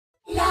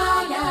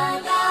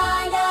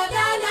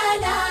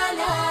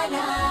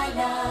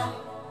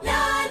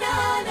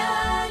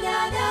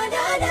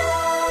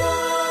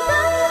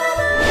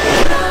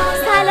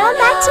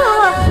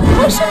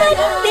خوش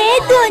اومدین به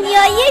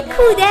دنیای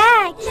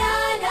کودک.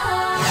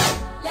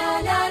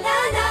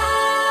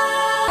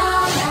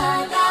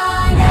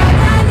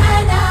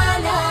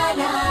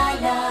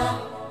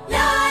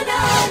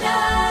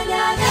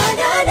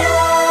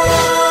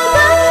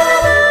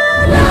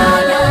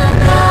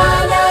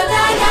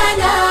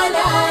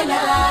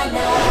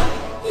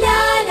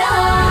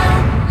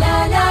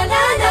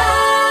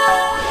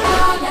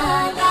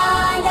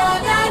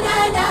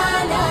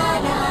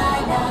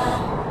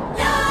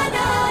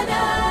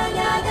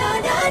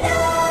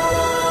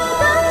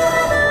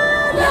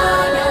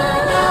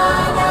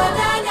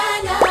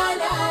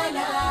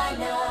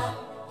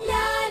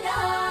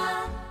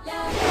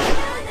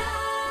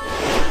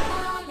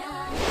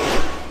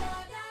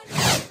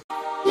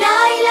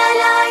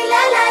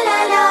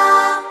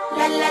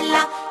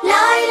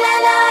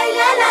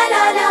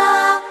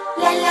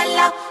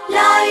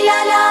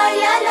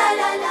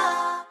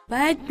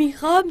 بعد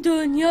میخوام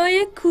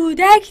دنیای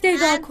کودک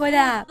نگاه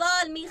کنم.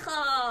 فوتبال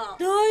میخوام.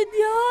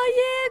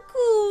 دنیای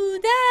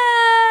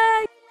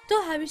کودک.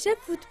 تو همیشه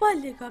فوتبال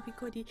نگاه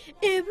میکنی،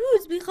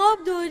 امروز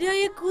میخوام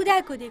دنیای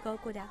کودک رو نگاه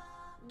کنم.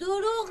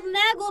 دروغ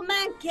نگو،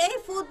 من کی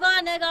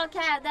فوتبال نگاه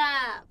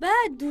کردم؟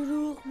 من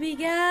دروغ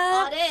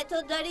میگم؟ آره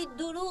تو داری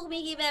دروغ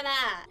میگی به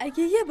من.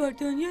 اگه یه بار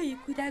دنیای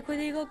کودک رو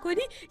نگاه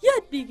کنی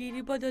یاد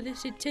میگیری با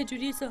داداشت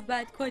چجوری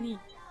صحبت کنی.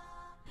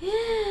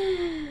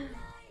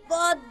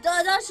 با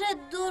داداش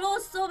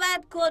درست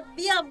صحبت کن،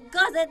 بیام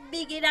گازت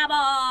بگیرم.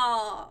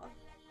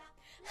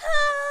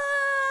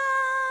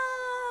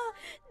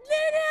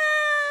 ننه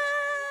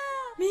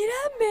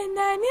میرم به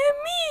ننه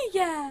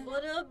میگم.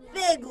 برو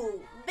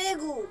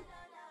بگو.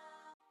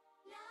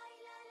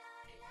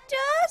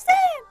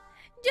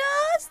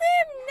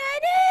 جاسم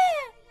ننه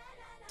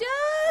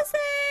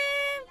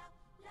جاسم.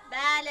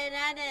 بله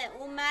ننه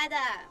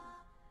اومدم.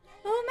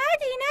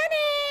 اومدی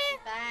ننه؟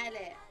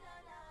 بله.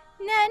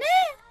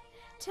 ننه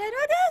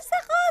چرا دست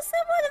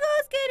قاسم رو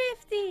گاز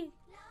گرفتی؟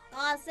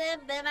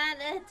 قاسم به من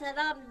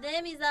احترام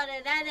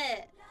نمیذاره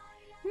ننه.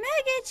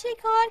 مگه چی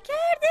کار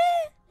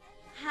کرده؟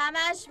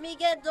 همش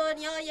میگه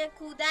دنیای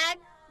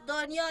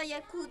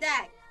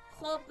کودک.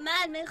 خب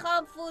من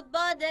میخوام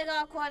فوتبال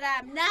نگاه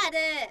کنم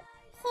ننه.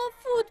 خب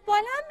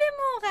فوتبالم به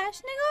موقعش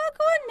نگاه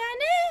کن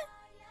ننه.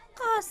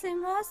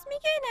 قاسم راست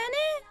میگه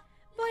ننه،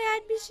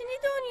 باید بشینی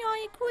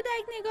دنیای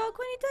کودک نگاه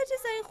کنی تا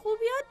چیزای خوب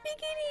یاد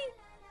بگیری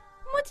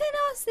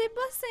متناسب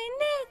با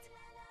سنت.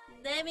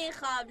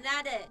 نمیخوام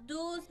ننه،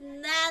 دوست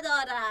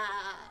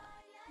ندارم.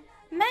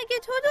 مگه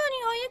تو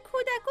دنیای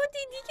کودک رو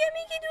دیدی که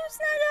میگی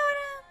دوست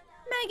ندارم؟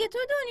 مگه تو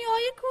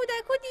دنیای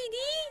کودک رو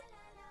دیدی؟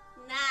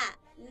 نه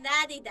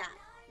ندیدم.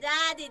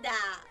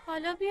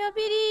 حالا بیا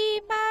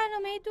بری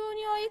برنامه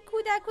دنیای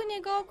کودک رو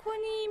نگاه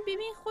کنیم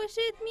ببین خوشت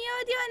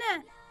میاد یا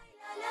نه.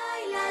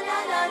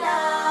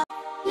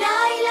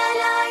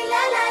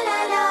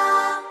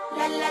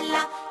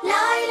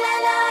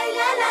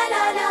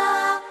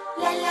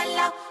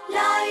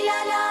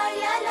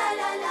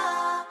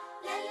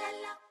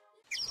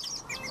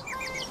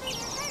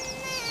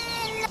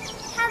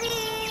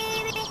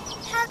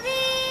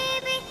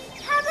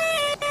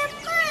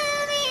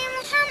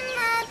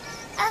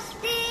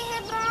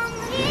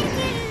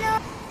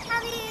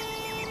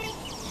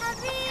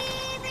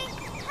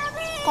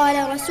 قال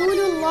رسول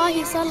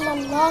الله صلى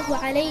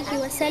الله عليه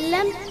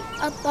وسلم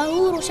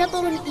الطهور شطر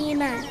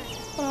الإيمان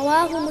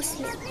رواه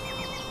مسلم.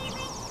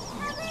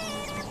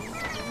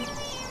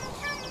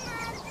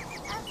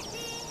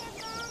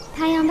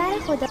 پیامبر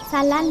خدا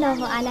صلی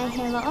الله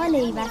علیه و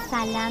آله و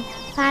سلم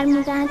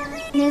فرمودند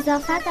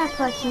نظافت و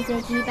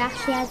پاکیزگی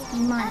بخشی از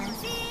ایمان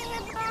است.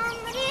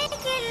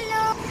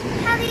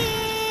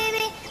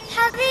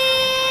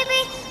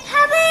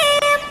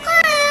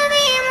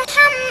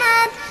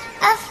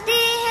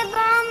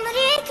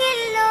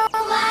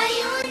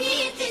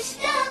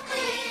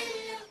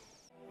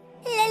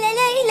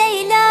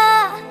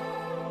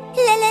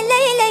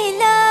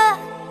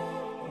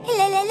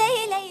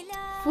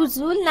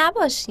 فضول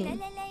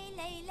نباشین.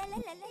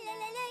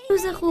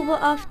 روز خوب و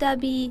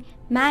آفتابی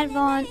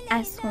مروان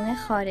از خونه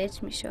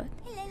خارج می شد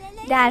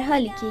در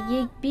حالی که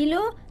یک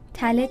بیلو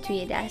تله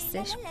توی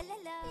دستش بود.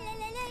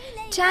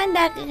 چند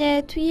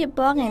دقیقه توی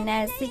باغ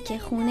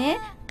نزدیک خونه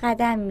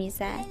قدم می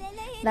زد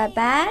و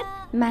بعد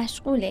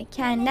مشغول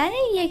کندن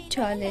یک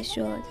چاله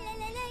شد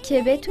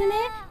که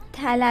بتونه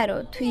تله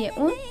رو توی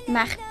اون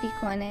مخفی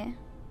کنه.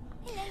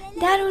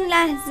 در اون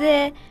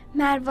لحظه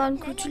مروان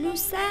کوچولو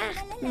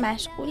سخت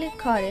مشغول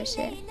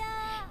کارشه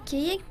که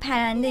یک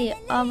پرنده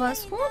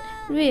آوازخون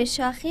روی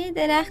شاخه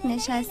درخت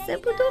نشسته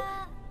بود و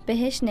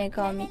بهش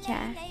نگاه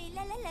میکرد.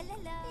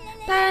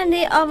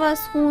 پرنده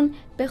آوازخون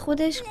به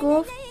خودش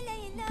گفت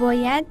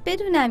باید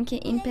بدونم که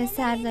این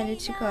پسر داره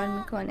چی کار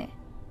میکنه.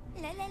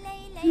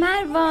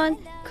 مروان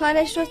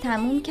کارش رو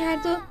تموم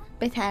کرد و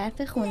به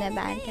طرف خونه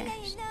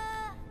برگشت.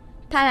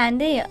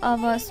 پرنده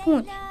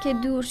آوازخون که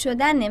دور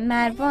شدن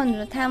مروان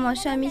رو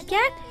تماشا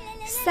میکرد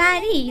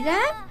سریع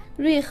رفت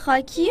روی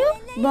خاکی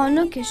و با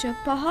نوکش و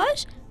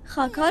پاهاش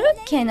خاکا رو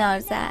کنار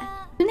زد.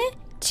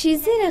 چی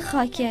زیر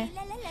خاکه؟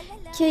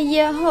 که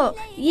یهو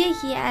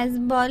یکی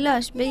از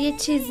بالاش به یه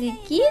چیزی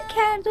گیر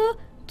کرد و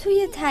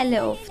توی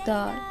تله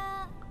افتاد.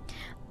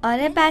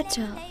 آره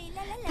بچه ها،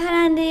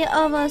 پرنده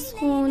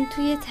آوازخون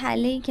توی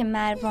تله‌ای که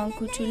مروان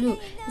کوچولو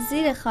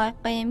زیر خاک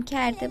قایم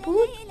کرده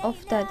بود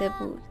افتاده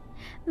بود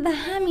و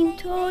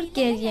همینطور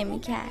گریه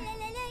میکرد.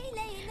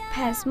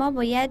 پس ما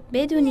باید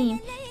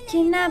بدونیم که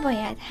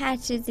نباید هر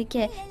چیزی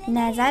که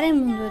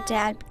نظرمون رو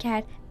جلب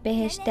کرد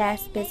بهش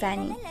دست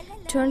بزنیم،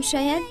 چون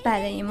شاید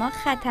برای ما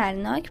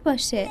خطرناک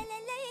باشه.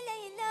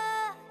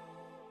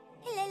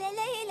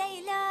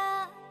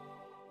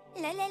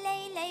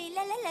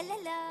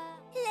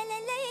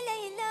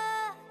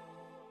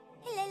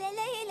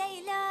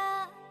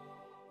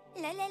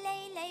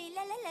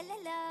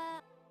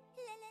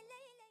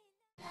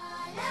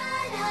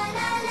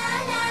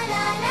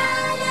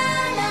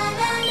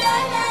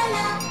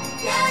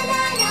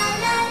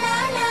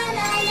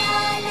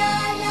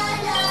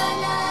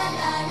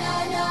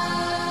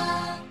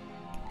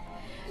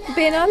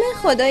 به نام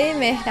خدای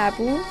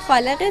مهربون،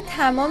 خالق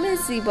تمام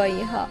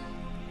زیبایی ها.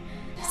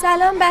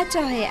 سلام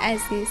بچه های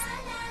عزیز.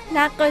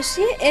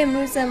 نقاشی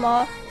امروز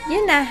ما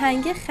یه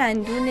نهنگ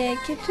خندونه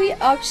که توی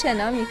آب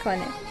شنا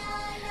میکنه.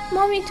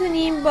 ما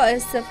میتونیم با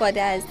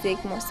استفاده از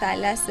یک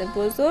مثلث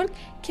بزرگ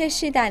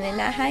کشیدن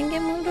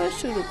نهنگمون رو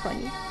شروع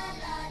کنیم.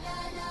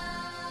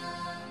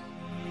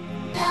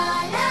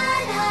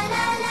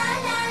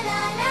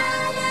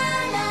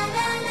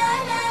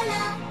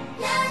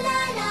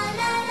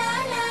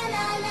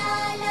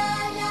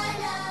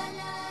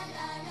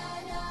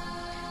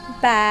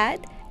 بعد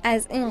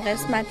از این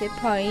قسمت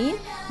پایین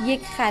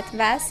یک خط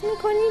وصل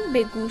میکنیم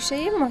به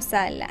گوشه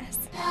مثلث.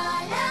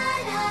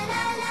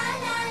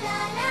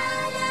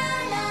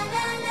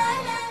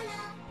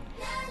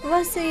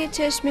 واسه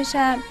چشمش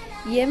هم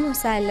یه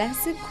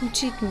مثلث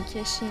کوچیک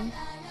میکشیم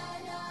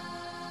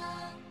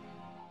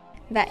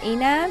و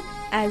اینم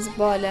از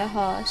باله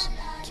هاش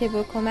که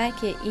با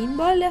کمک این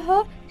باله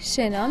ها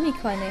شنا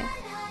میکنه.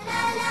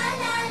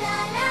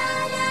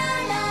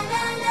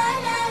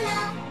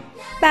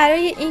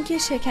 برای اینکه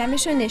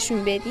شکمش رو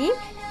نشون بدیم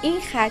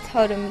این خط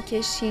ها رو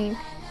میکشیم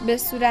به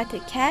صورت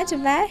کج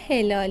و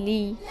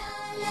هلالی.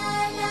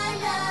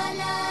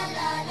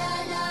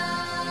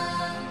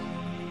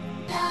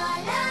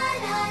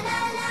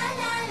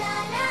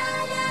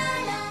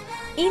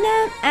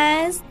 اینم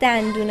از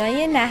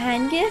دندونای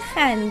نهنگ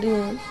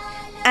خندون.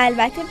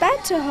 البته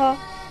بچه ها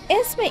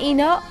اسم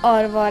اینا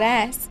آرواره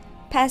است،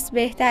 پس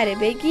بهتره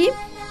بگیم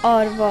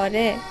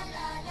آرواره.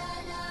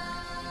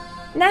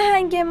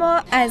 نهنگ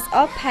ما از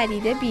آب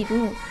پریده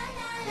بیرون.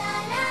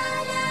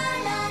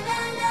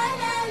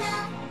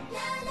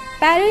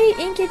 برای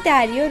اینکه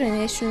دریا رو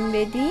نشون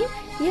بدیم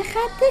یه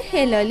خط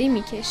هلالی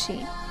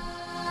میکشیم.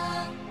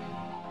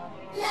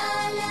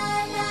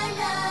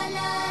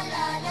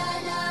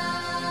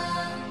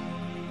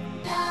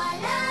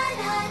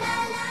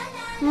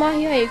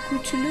 ماهی‌های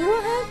کوچولو رو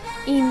هم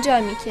اینجا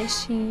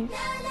میکشیم.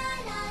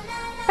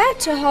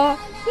 بچه ها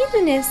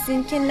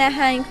میدونستین که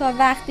نهنگ ها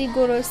وقتی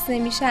گرسنه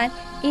میشن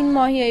این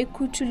ماهی‌های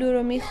کوچولو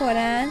رو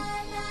میخورن؟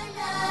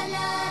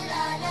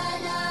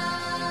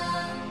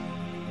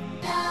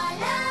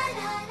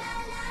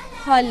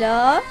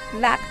 حالا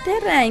وقت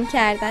رنگ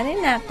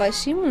کردن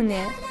نقاشی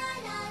مونه.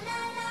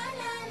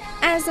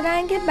 از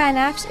رنگ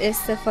بنفش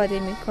استفاده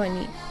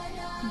میکنیم.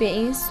 به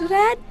این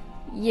صورت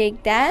یک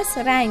دست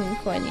رنگ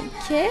میکنیم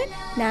که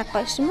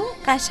نقاشیمون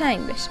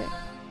قشنگ بشه.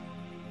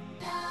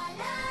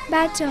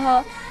 بچه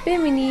ها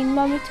ببینین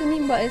ما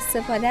میتونیم با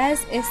استفاده از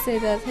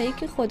استعدادهایی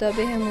که خدا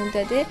بهمون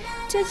داده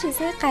چه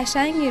چیزهای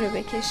قشنگی رو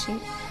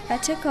بکشیم و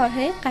چه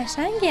کارهای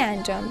قشنگی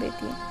انجام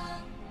بدیم.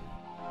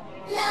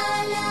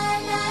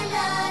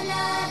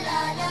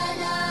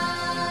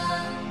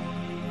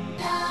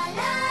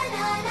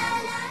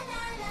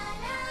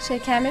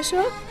 شکمش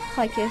رو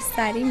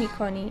خاکستری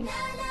میکنیم.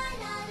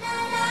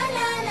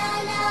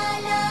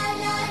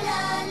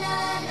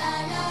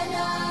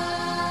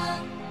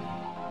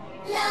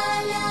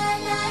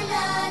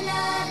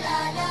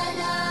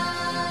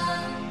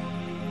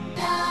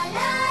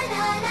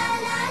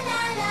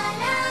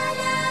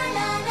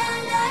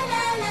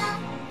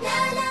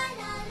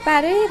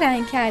 برای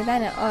رنگ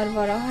کردن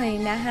آرواره‌های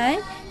نهنگ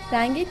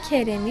رنگ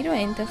کرمی رو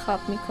انتخاب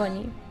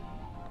می‌کنیم.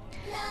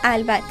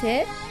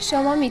 البته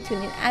شما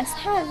میتونید از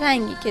هر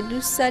رنگی که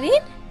دوست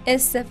دارین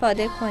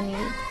استفاده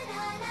کنید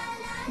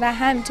و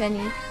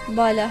همچنین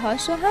باله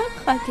هاشو هم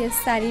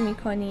خاکستری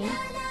می‌کنید.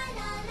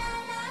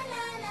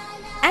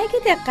 اگه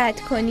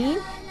دقت کنین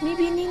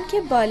می‌بینین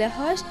که باله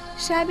هاش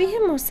شبیه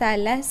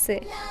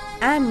مثلثه،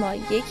 اما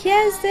یکی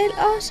از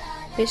ضلعاش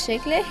به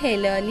شکل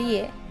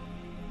هلالیه.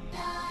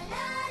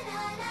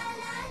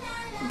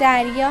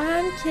 دریا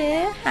هم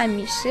که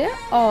همیشه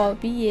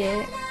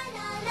آبیه.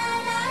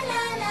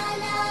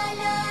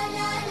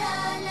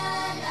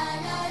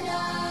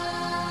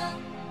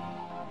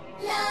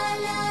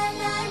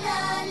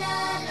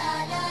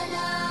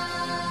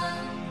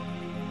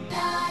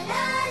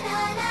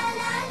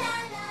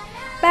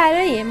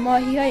 برای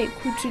ماهی‌های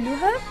کوچولو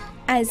هم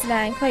از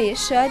رنگ‌های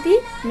شادی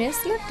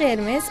مثل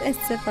قرمز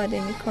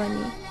استفاده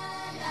می‌کنیم.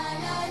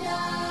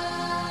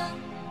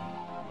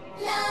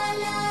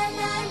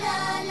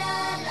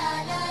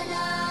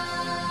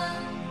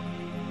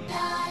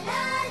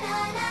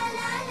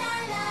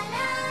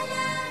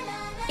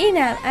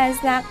 اینم از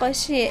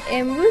نقاشی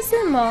امروز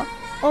ما.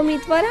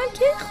 امیدوارم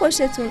که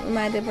خوشتون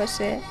اومده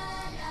باشه.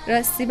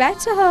 راستی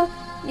بچه ها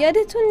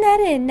یادتون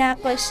نره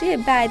نقاشی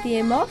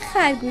بعدی ما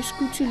خرگوش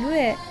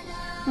کوچولوه.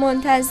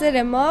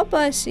 منتظر ما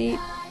باشید.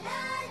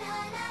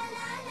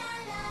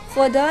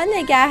 خدا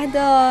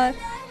نگهدار.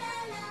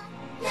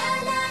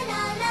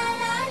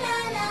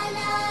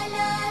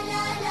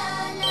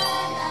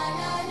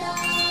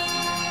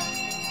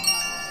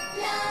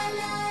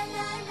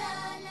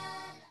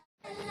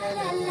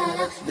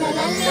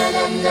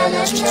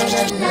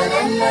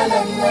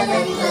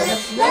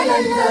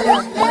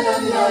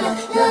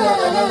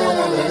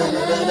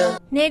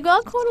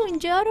 نگاه کن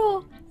اونجا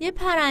رو، یه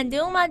پرنده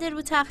اومده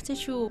رو تخت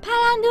چوب.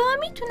 پرنده ها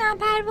میتونن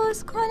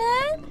پرواز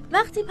کنن؟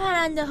 وقتی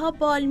پرنده ها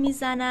بال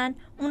میزنن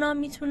اونا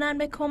میتونن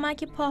به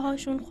کمک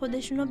پاهاشون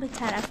خودشونو به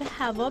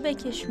طرف هوا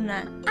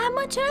بکشونن.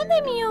 اما چرا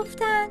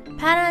نمیافتن؟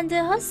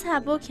 پرنده ها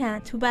سبکن،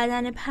 تو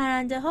بدن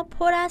پرنده ها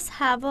پر از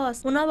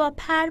هواست. اونا با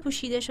پر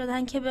پوشیده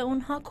شدن که به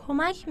اونها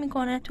کمک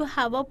میکنه تو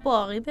هوا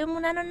باقی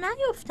بمونن و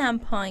نیفتن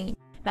پایین.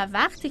 و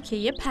وقتی که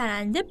یه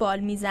پرنده بال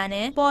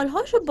میزنه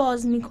بالهاشو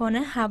باز میکنه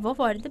هوا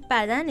وارد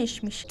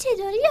بدنش میشه.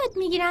 چطوری یاد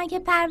میگیرن که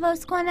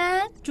پرواز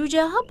کنن؟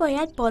 جوجه ها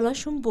باید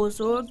بالاشون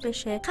بزرگ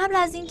بشه قبل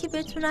از اینکه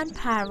بتونن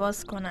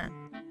پرواز کنن.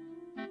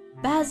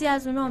 بعضی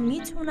از اونا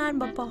میتونن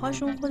با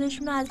پاهاشون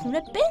خودشونو از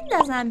لونه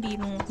بندازن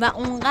بیرون و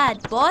اونقدر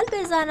بال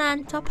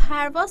بزنن تا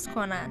پرواز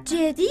کنن.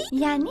 جدی؟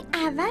 یعنی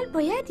اول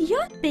باید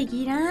یاد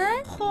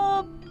بگیرن؟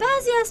 خب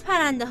بعضی از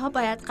پرنده ها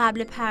باید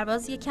قبل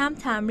پرواز یکم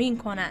تمرین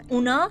کنن.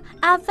 اونا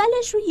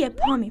اولش رو یه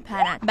پا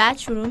میپرن، بعد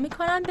شروع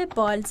میکنن به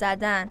بال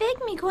زدن.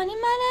 فکر میکنی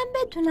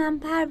منم بتونم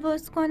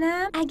پرواز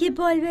کنم اگه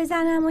بال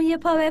بزنم و یه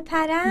پا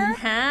بپرم؟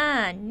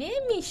 نه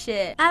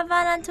نمیشه.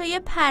 اولا تو یه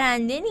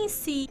پرنده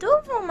نیستی،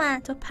 دوما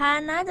تو پر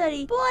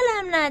نداری،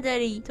 بالم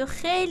نداری. تو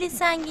خیلی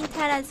سنگین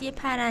تر از یه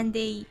پرنده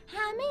ای.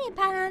 همه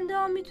پرنده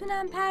ها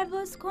میتونن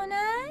پرواز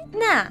کنن؟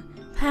 نه،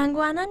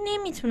 پنگوانا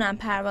نمیتونن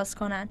پرواز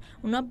کنن.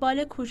 اونا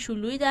بال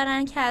کوچولویی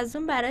دارن که از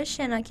اون برای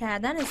شنا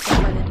کردن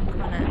استفاده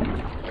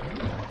میکنن.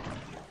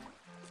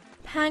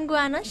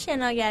 پنگوانا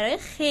شناگرای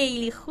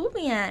خیلی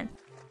خوبی هن.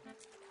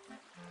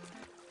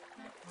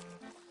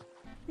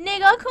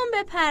 نگاه کن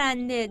به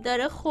پرنده،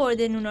 داره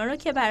خورده نونا رو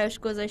که براش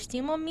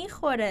گذاشتیم و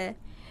میخوره.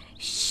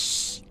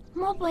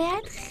 ما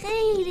باید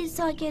خیلی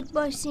ساکت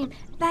باشیم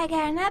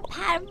وگرنه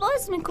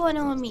پرواز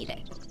میکنه و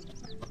میره.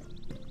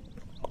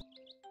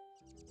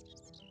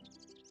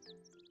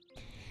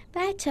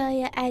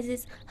 بچه‌های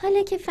عزیز،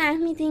 حالا که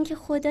فهمیدین که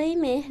خدای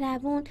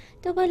مهربون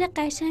دو بال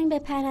قشنگ به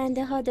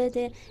پرنده ها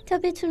داده تا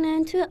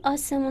بتونن توی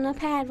آسمونا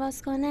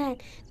پرواز کنن،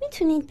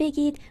 میتونید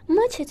بگید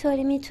ما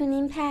چطوری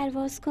میتونیم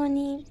پرواز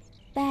کنیم؟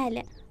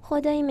 بله،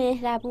 خدای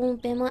مهربون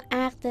به ما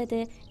عقل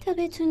داده تا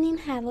بتونیم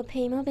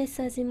هواپیما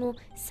بسازیم و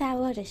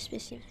سوارش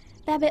بشیم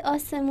و به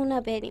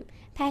آسمونا بریم.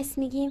 پس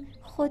میگیم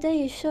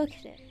خدای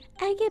شکره.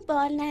 اگه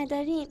بال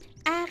نداریم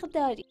عقل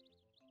داریم.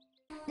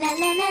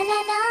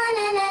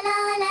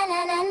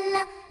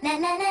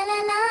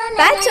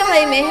 بچه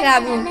های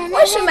مهربون،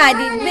 خوش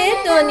اومدید به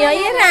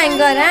دنیای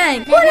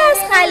رنگارنگ پر از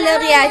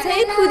خلاقیت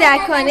های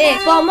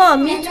کودکانه. با ما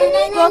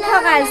میتونید با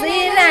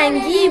کاغذهای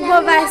رنگی،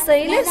 با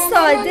وسایل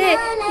ساده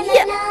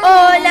یه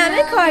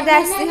عالمه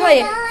کاردستی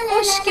های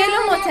خوشگل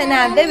و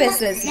متنوع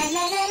بسازید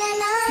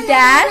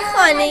در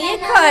خانه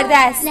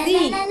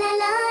کاردستی.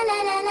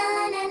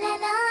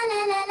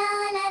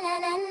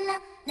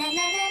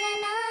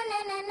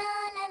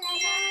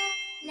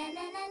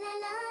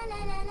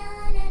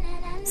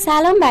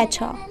 سلام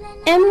بچه ها،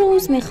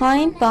 امروز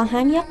میخوایم با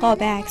هم یه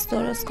قاب عکس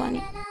درست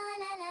کنیم.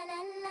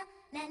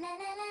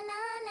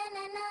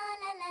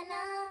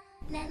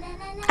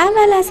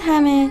 اول از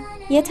همه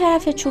یه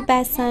طرف چوب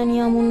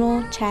بستنیامون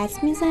رو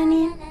چسب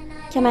میزنیم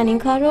که من این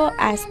کار رو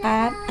از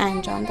قبل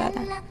انجام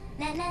دادم.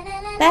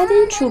 بعد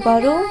این چوبا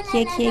رو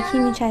یکی یکی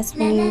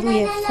میچسبونیم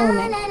روی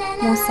فوم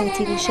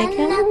مستطیلی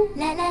شکلمون.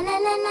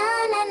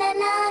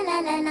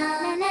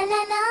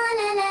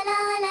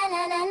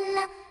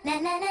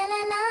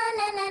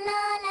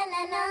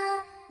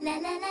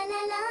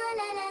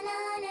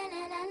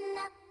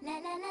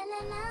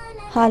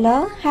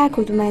 حالا هر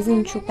کدوم از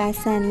این چوب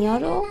بستنی ها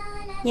رو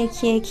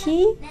یکی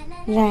یکی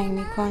رنگ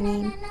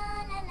میکنیم.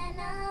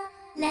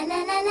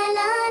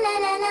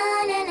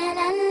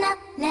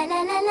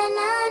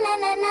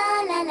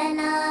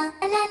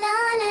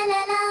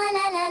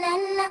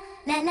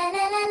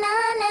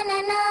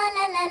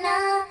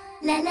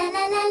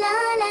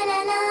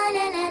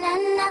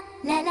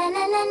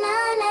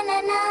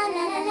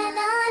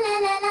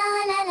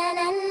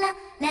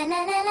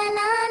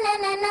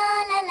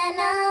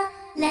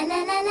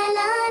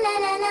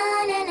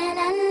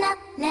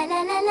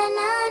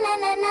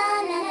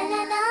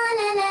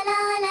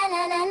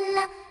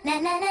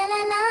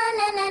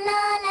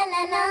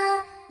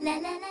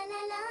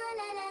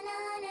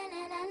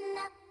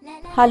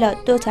 حالا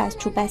دو تا از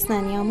چوب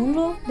بستنیامون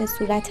رو به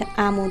صورت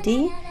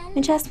عمودی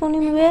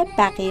میچسبونیم روی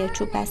بقیه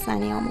چوب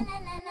بستنیامون.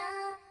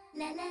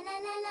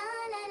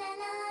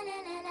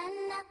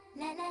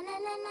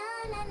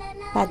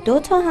 و 2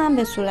 تا هم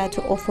به صورت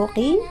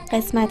افقی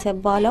قسمت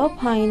بالا و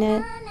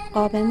پایین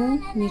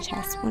قابمون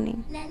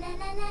میچسبونیم.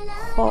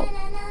 خب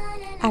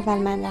اول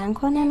من رنگ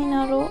کنم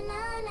اینا رو.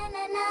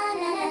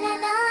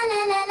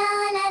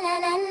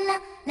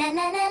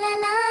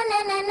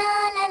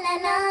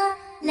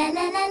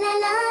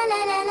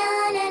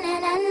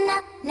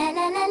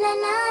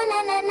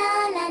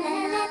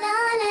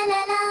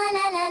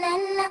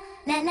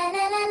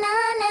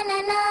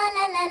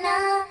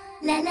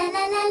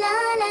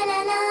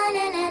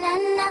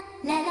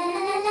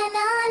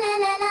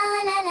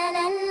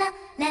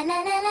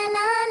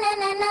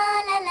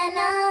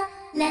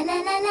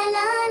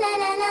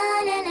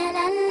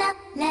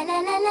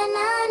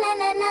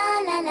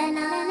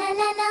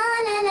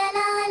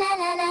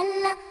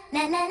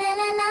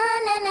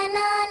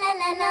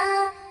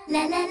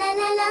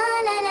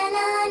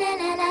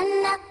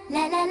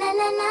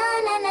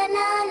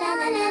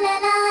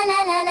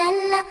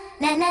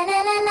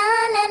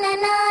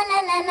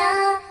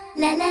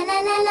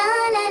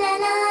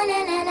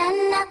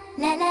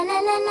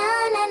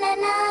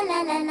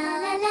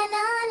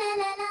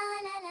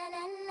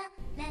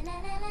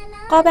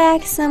 قاب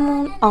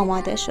عکسمون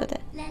آماده شده.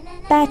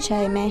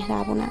 بچه‌های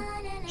مهربونم،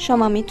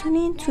 شما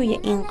میتونین توی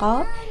این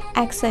قاب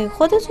عکسای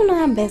خودتون رو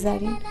هم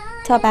بذارین.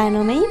 تا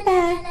برنامه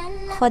بعد،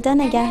 خدا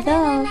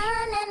نگهدار.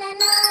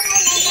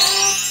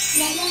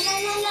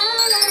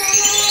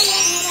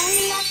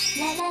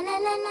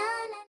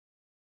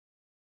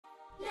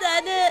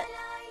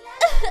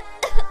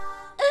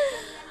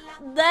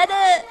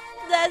 دنه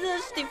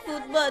نذاشتی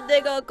فوتبال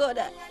نگاه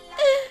کنم.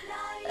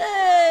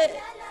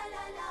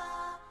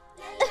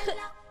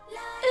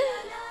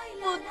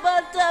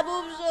 فوتبال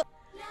تموم شد.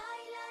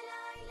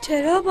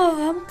 چرا با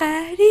هم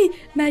قهری؟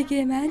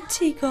 مگه من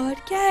چیکار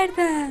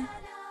کردم؟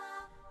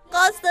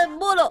 قاسم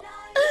برو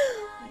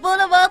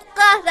باید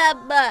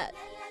قهرم من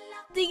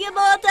دیگه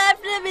با حرف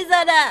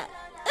نمیزنم.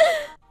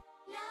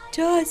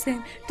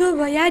 جاسم، تو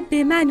باید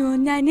به من و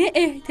ننه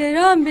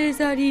احترام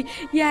بذاری،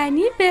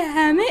 یعنی به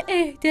همه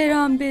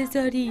احترام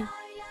بذاری.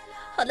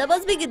 حالا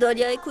باز میگی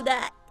دنیای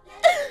کودک.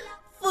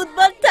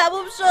 فوتبال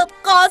تموم شد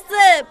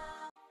قاسم.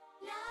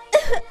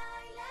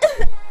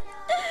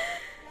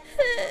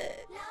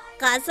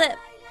 قاسم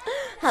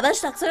همش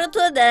تقصیر تو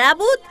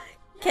نبود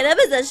که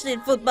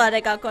نمیذاشتین فوتبال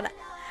نگاه کنم.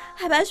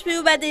 همش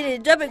میومدین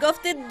اینجا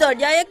میگفتین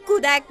دنیای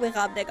کودک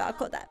میخوام نگاه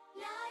کنم.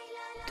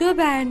 تو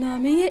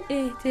برنامه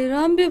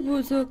احترام به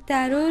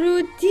بزرگترا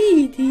رو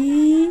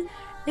دیدی؟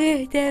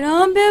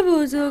 احترام به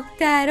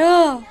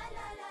بزرگترا.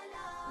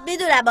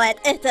 میدونم باید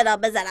احترام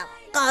بذارم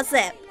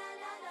قاسم.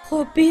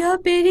 خب بیا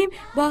بریم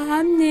با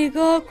هم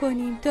نگاه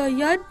کنیم تا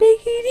یاد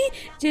بگیری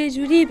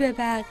چجوری به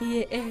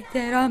بقیه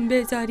احترام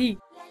بذاری.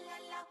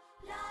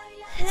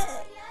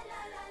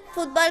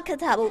 فوتبال که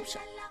تموم شد.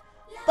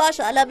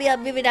 باشه حالا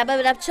بیام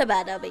ببینم چه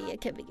برنامه‌ایه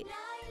که میگی.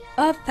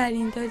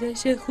 آفرین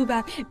داداش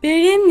خوبم،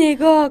 بریم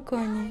نگاه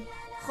کنیم.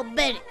 خب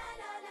بریم.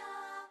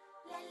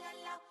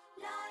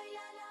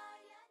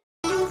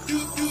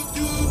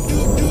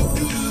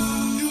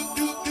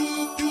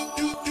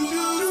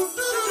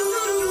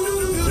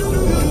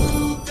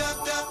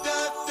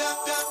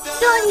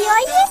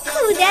 دنیای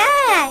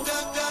کودک.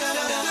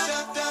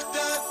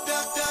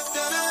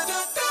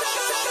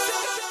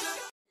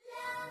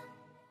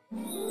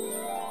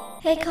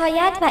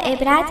 حکایت و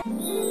عبرت،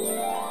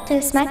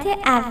 قسمت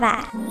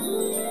اول.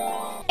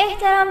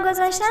 احترام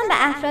گذاشتن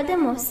به افراد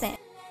مسن.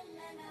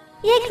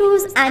 یک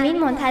روز امین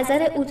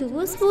منتظر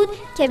اتوبوس بود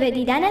که به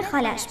دیدن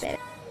خالش بره.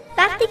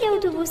 وقتی که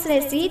اتوبوس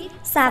رسید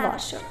سوار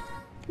شد.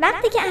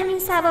 وقتی که امین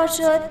سوار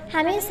شد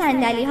همه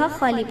صندلی‌ها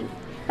خالی بود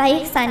و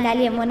یک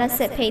صندلی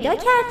مناسب پیدا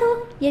کرد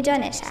و یه جا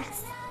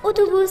نشست.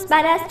 اتوبوس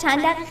بعد از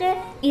چند دقیقه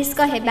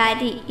ایستگاه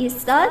بعدی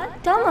ایستاد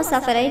تا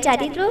مسافرای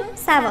جدید رو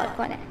سوار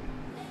کنه.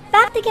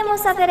 وقتی که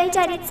مسافرای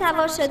جدید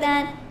سوار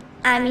شدن،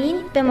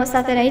 امین به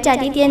مسافرای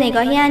جدید یه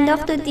نگاهی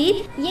انداخت و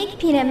دید یک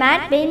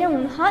پیرمرد بین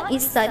اونها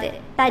ایستاده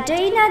و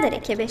جایی نداره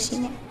که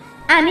بشینه.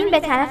 امین به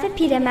طرف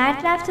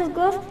پیرمرد رفت و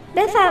گفت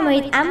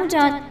بفرمایید عمو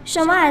جان،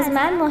 شما از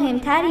من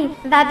مهمترین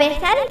و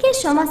بهتره که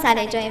شما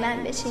سر جای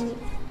من بشینید.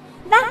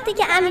 وقتی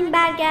که امین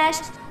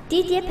برگشت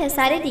دید یه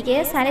پسر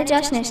دیگه سر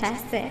جاش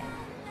نشسته.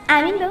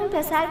 امین به اون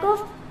پسر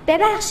گفت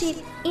ببخشید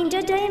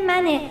اینجا جای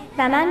منه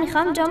و من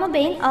میخوام جامو به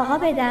این آقا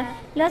بدم،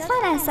 لطفاً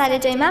از سر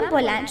جای من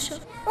بلند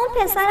شد. اون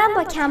پسرم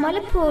با کمال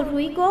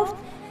پررویی گفت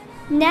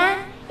نه،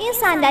 این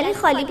صندلی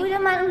خالی بود و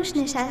من روش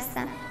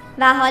نشستم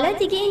و حالا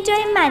دیگه این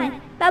جای منه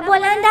و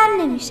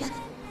بلندم نمیشم.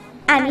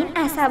 امین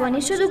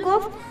عصبانی شد و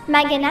گفت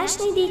مگه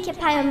نشنیدی که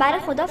پیامبر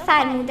خدا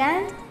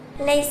فرمودند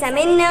لیس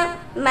منا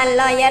من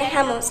لا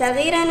یرحم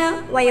صغیرنا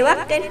و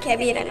یوقر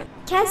کبیرنا.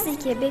 کسی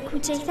که به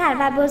کوچکتر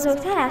و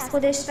بزرگتر از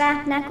خودش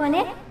رحم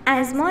نکنه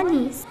از ما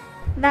نیست.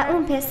 و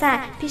اون پسر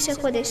پیش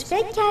خودش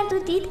فکر کرد و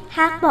دید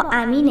حق با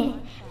امینه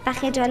و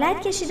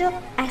خجالت کشید و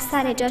از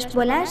سر جاش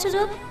بلند شد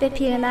و به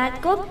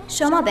پیرمرد گفت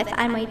شما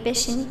بفرمایید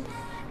بشینید.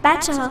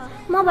 بچه‌ها،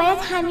 ما باید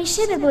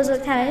همیشه به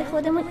بزرگترهای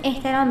خودمون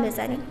احترام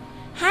بذاریم.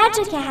 هر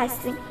جا که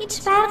هستیم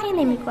هیچ فرقی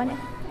نمی‌کنه.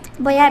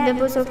 باید به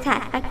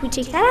بزرگتر و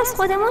کوچکتر از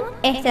خودمون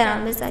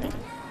احترام بذاریم.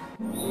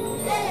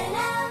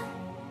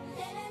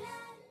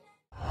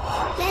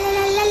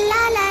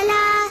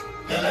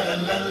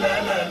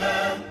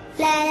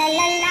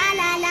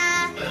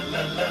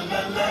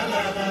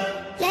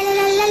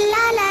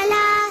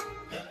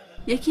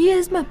 یکی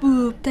از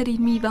محبوب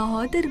ترین میوه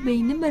ها در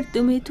بین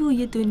مردم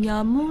توی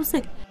دنیا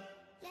موزه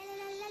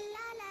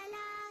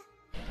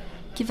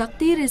که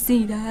وقتی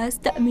رسیده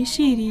است طعم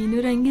شیرین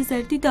و رنگ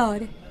زردی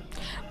داره.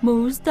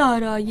 موز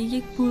دارای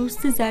یک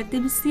پوست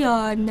زرد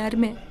بسیار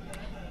نرمه.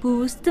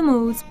 پوست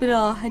موز به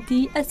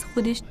راحتی از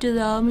خودش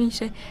جدا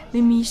میشه و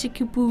میشه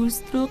که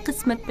پوست رو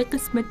قسمت به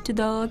قسمت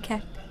جدا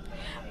کرد.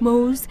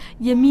 موز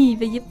یه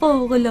میوه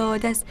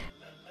فوق‌العاده است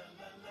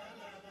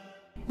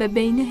و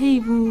بین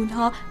حیوان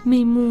ها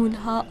میمون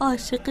ها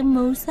عاشق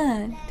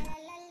موزند.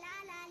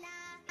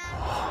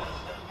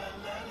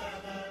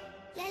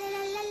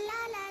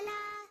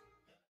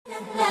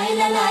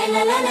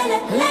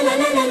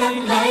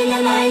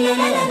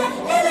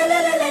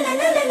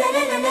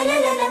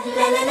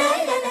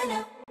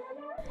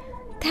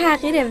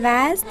 تغییر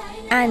وزن،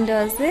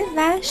 اندازه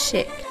و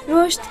شکل،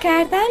 رشد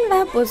کردن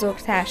و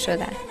بزرگتر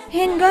شدن.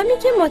 هنگامی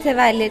که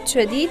متولد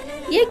شدید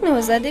یک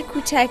نوزاد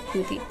کوچک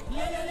بودید.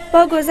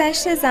 با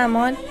گذشت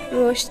زمان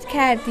رشد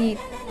کردید،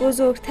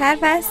 بزرگتر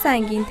و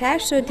سنگین‌تر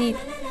شدید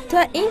تا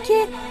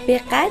اینکه به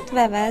قد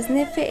و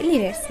وزن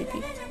فعلی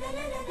رسیدید.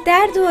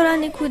 در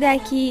دوران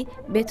کودکی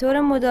به طور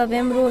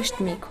مداوم رشد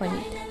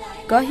می‌کنید.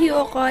 گاهی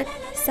اوقات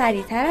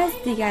سریعتر از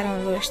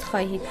دیگران رشد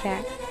خواهید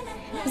کرد.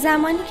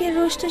 زمانی که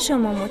رشد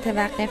شما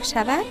متوقف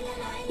شود،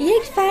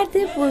 یک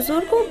فرد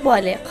بزرگ و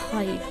بالغ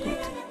خواهید بود.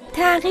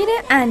 تغییر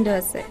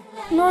اندازه.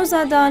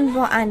 نوزادان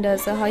با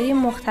اندازه‌های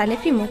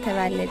مختلفی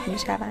متولد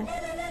می‌شوند.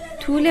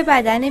 طول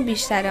بدن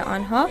بیشتر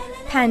آنها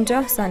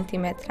 50 سانتی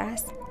متر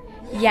است،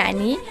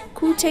 یعنی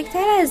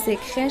کوچکتر از یک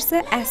خرس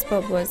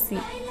اسباب بازی.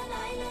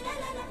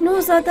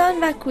 نوزادان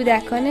و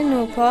کودکان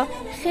نوپا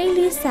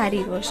خیلی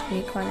سریع رشد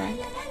می‌کنند.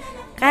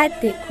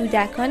 قد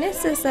کودکان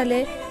 3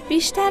 ساله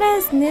بیشتر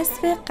از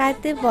نصف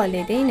قد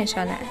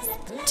والدینشان است.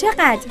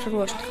 چقدر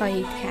رشد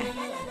خواهید کرد؟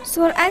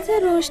 سرعت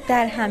رشد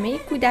در همه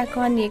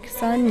کودکان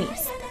یکسان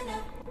نیست.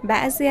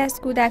 بعضی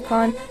از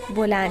کودکان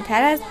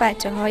بلندتر از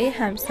بچه‌های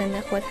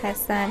همسن خود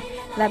هستند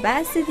و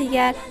بعضی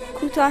دیگر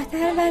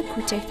کوتاه‌تر و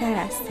کوچکتر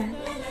هستند.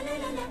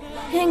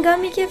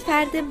 هنگامی که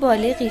فرد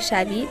بالغی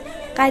شوید،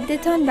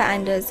 قدتان به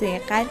اندازه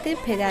قد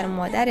پدر و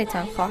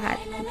مادرتان خواهد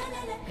بود.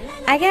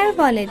 اگر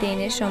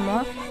والدین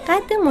شما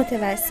قد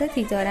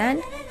متوسطی دارند،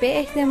 به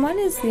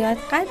احتمال زیاد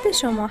قد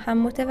شما هم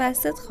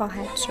متوسط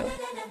خواهد شد.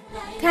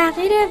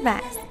 تغییر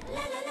وزن.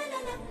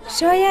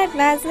 شاید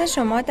وزن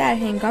شما در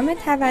هنگام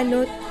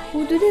تولد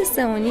حدود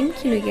 3.5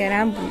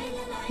 کیلوگرم بود،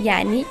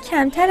 یعنی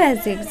کمتر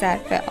از یک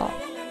ظرف آب.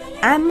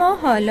 اما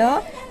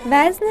حالا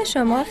وزن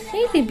شما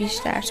خیلی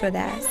بیشتر شده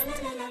است.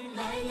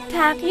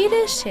 تغییر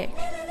شکل.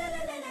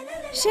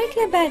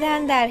 شکل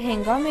بدن در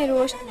هنگام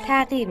رشد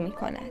تغییر می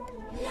کند.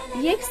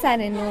 یک سر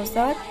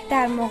نوزاد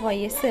در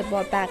مقایسه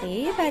با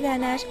بقیه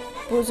بدنش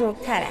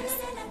بزرگتر است.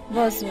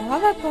 بازوها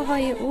و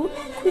پاهای او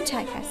کوچک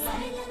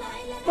هستند.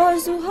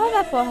 بازوها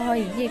و پاهای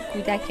یک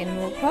کودک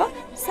نوپا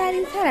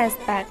سریعتر از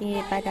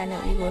بقیه بدن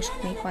او رشد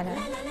می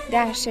کنند.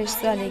 در 6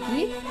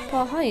 سالگی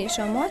پاهای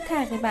شما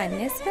تقریبا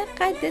نصف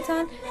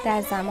قدتان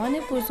در زمان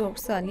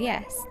بزرگسالی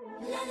است.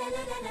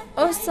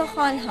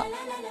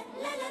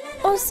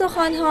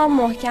 استخوان‌ها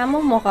محکم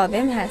و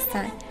مقاوم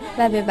هستند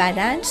و به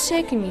بدن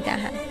شکل می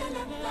دهند.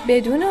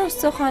 بدون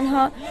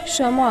استخوان‌ها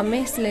شما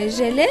مثل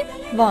ژله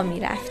وامی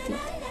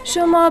رفتید.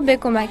 شما به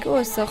کمک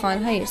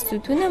استخوان‌های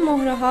ستون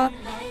مهره‌ها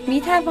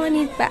می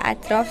توانید به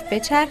اطراف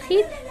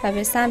بچرخید و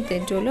به سمت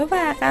جلو و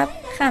عقب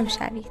خم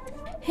شوید.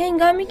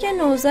 هنگامی که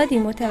نوزادی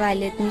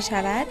متولد می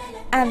شود،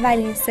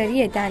 اولین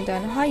سری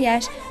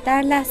دندانهایش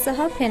در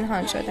لثه‌ها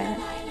پنهان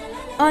شده‌اند.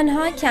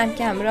 آنها کم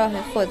کم راه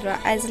خود را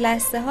از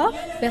لثه‌ها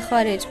به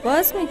خارج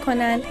باز می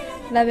کنند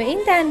و به این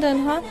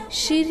دندانها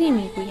شیری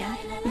می گویند.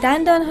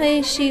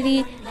 دندانهای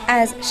شیری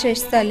از 6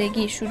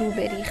 سالگی شروع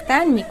به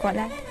ریختن می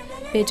کند.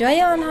 به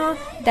جای آنها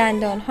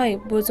دندانهای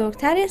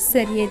بزرگتر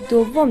سری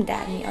دوم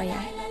در می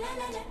آید.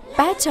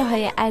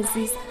 بچه‌های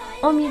عزیز،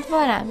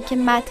 امیدوارم که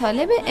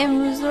مطالب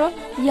امروز رو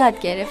یاد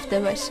گرفته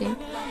باشین.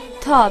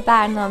 تا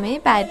برنامه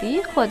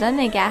بعدی، خدا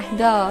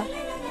نگهدار.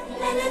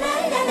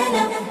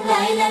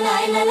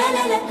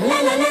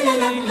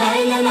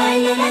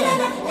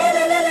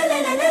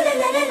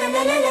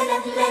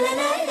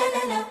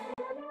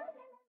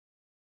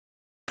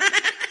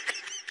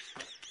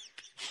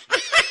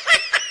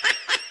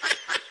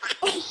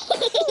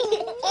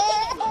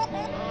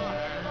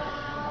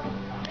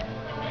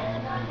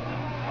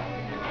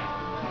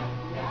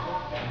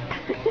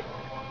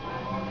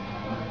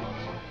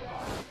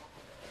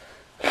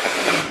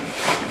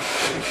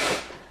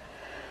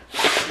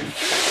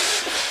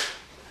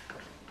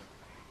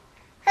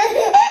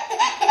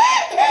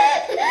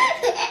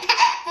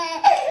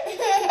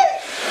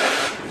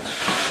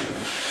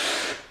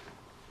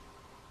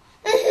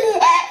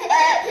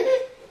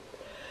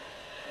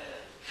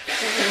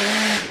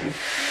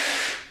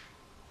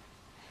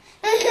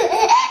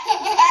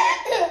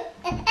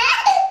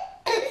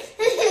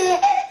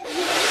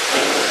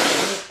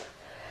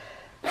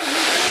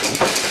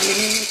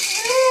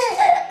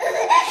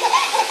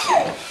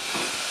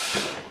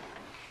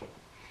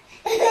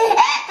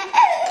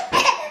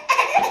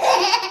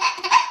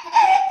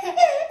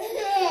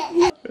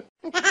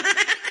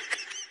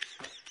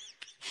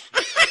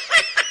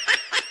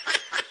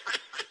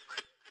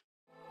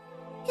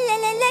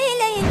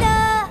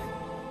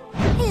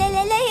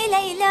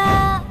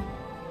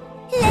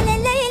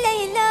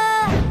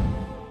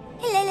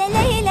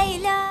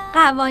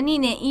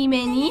 قوانین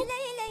ایمنی،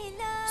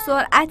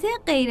 سرعت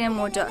غیر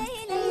مجاز.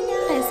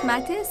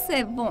 قسمت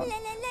سوم.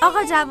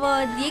 آقا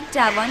جواد یک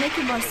جوانه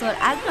که با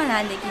سرعت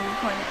رانندگی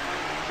میکنه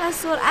و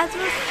سرعت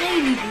رو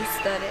خیلی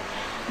دوست داره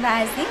و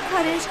از این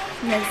کارش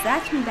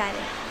لذت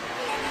میبره،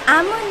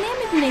 اما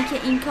نمیدونه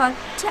که این کار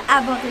چه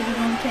عواقبی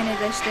ممکنه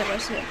داشته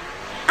باشه.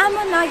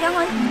 اما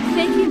ناگهان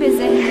فکری به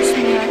ذهنش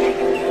میاد: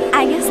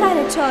 اگه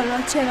سر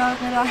چهارراه چراغ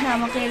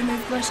راهنما قرمز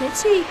باشه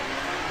چی؟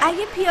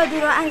 اگه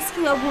پیاده رو از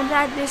خیابون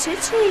رد بشه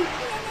چی؟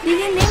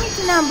 دیگه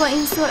نمیتونم با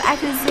این سرعت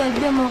زیاد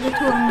به موقع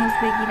ترمز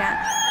بگیرم.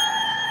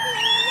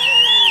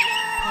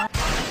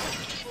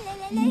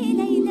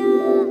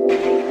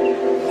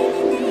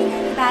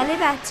 بله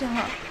بچه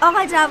ها،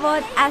 آقا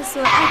جواد از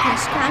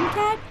سرعتش کم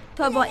کرد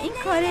تا با این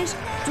کارش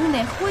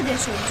جون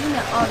خودش و جون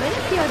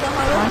عابر پیاده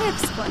ها رو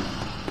حفظ کنه.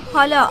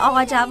 حالا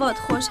آقا جواد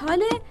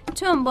خوشحاله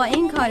چون با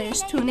این کارش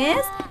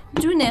تونست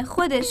جون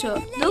خودش و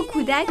 2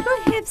 کودک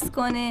رو حفظ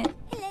کنه.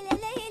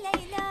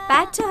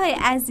 بچه های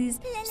عزیز،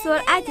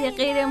 سرعت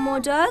غیر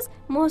مجاز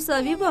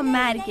مساوی با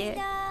مرگه.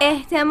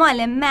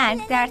 احتمال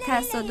مرگ در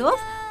تصادف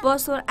با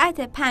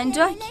سرعت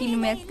 50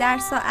 کیلومتر در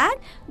ساعت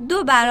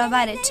 2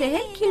 برابر 40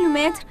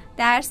 کیلومتر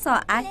در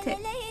ساعته.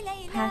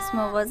 پس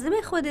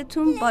مواظب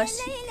خودتون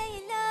باشید.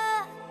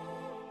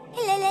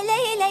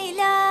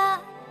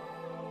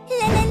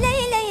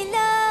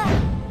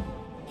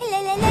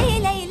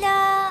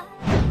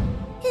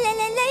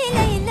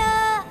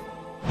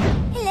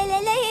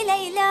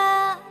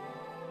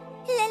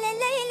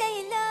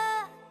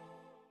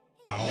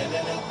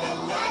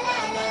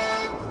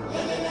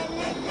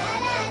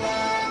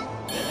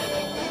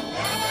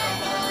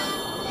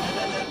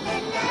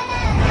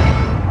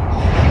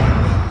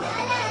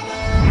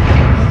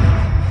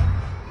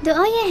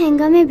 دعای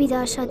هنگام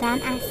بیدار شدن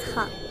از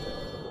خواب.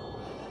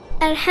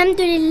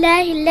 الحمد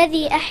لله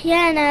الذي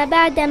احیانا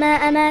بعدما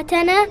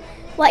اماتنا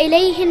و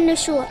الیه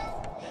النشور.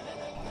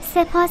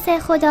 سپاس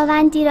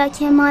خداوندی را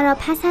که ما را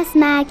پس از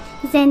مرگ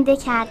زنده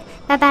کرد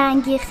و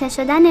برانگیخته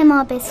شدن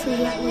ما به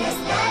سوی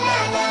اوست.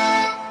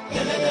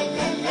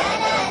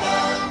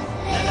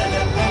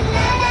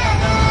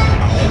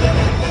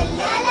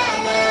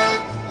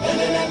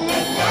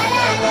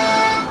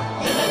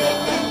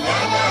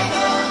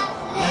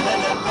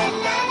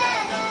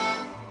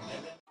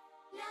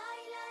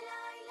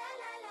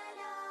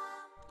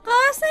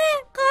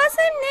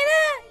 قاسم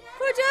ننه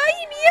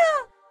کجایی؟ بیا.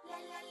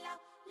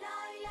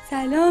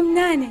 سلام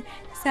ننه.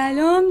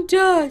 سلام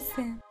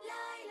جاسم.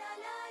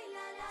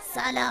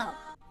 سلام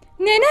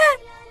ننه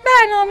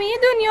برنامه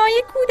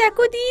دنیای کودک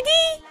رو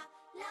دیدی؟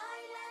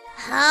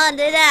 ها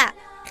ننه،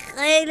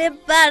 خیلی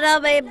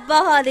برنامه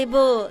باحالی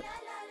بود.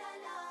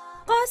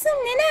 قاسم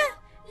ننه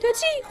تو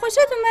چی؟ خوشت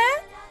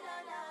اومد؟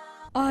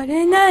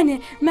 آره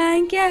ننه،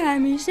 من که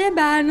همیشه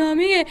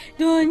برنامه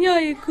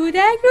دنیای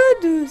کودک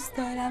رو دوست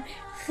دارم.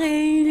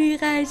 خیلی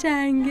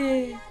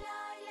قشنگه.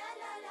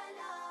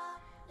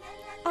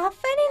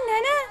 آفرین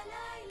ننه.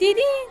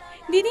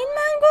 دیدین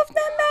من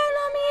گفتم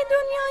برنامه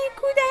دنیای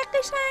کودک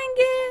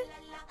قشنگه؟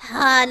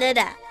 ها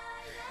ننه،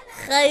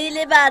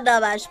 خیلی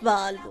برنامه‌اش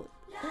باحال بود.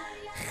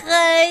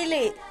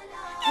 خیلی.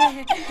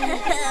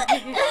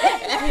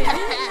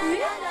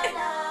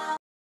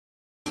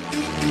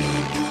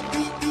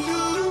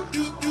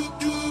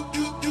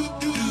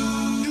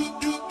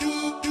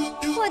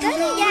 خدا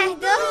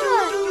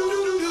نگهدار.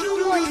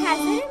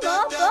 منتظر